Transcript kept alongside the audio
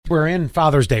we're in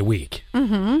Father's Day week.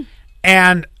 Mm-hmm.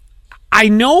 And I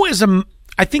know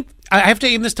I think I have to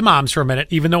aim this to moms for a minute,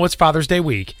 even though it's Father's Day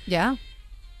week. Yeah.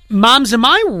 Moms, am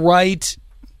I right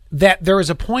that there is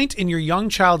a point in your young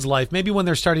child's life, maybe when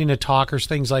they're starting to talk or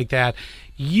things like that,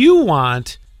 you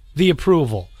want the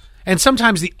approval, and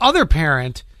sometimes the other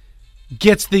parent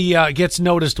gets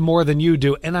noticed more than you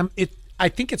do, and I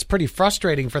think it's pretty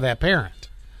frustrating for that parent,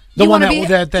 the one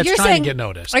that's trying to get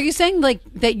noticed. Are you saying like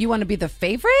that you want to be the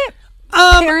favorite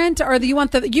parent, or you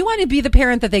want to be the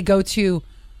parent that they go to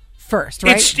first,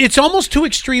 right? It's almost too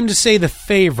extreme to say the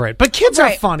favorite, but kids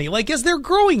are funny. Like, as they're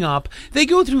growing up, they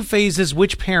go through phases.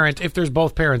 Which parent, if there's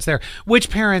both parents there, which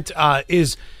parent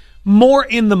is more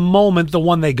in the moment, the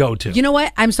one they go to? You know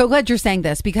what? I'm so glad you're saying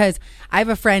this, because I have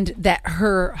a friend that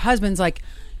her husband's like,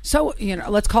 so,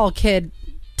 let's call a kid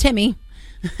Timmy.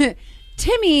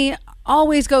 Timmy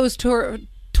always goes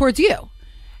towards you.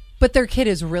 But their kid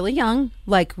is really young,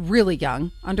 like really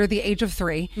young, under the age of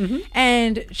 3. Mm-hmm.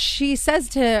 And she says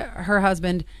to her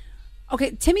husband,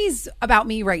 okay, Timmy's about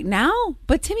me right now,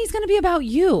 but Timmy's going to be about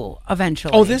you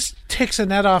eventually. Oh, this ticks a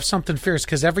net off something fierce,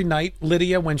 because every night,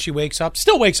 Lydia, when she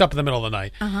still wakes up in the middle of the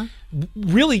night,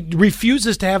 really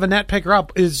refuses to have Annette pick her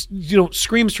up,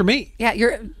 screams for me. Yeah,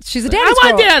 she's a daddy's girl.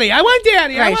 I want daddy. I want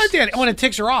daddy. Right. I want daddy. When it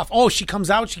ticks her off, she comes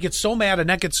out, she gets so mad,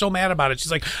 Annette gets so mad about it.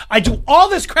 She's like, I do all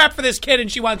this crap for this kid, and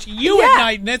she wants you at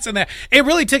night, and this and that. It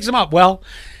really ticks him up. Well,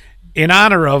 in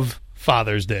honor of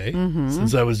Father's Day,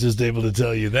 since I was just able to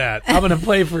tell you that, I'm going to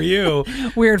play for you.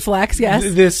 Weird flex, yes.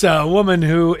 This woman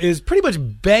who is pretty much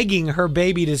begging her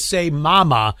baby to say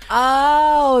mama.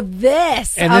 Oh,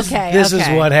 this. And this is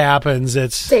what happens.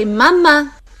 It's say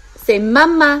mama. Say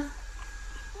mama.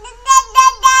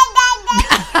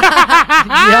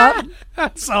 Yep.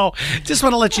 So, just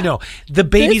want to let you know, the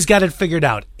baby's got it figured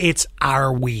out. It's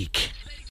our week.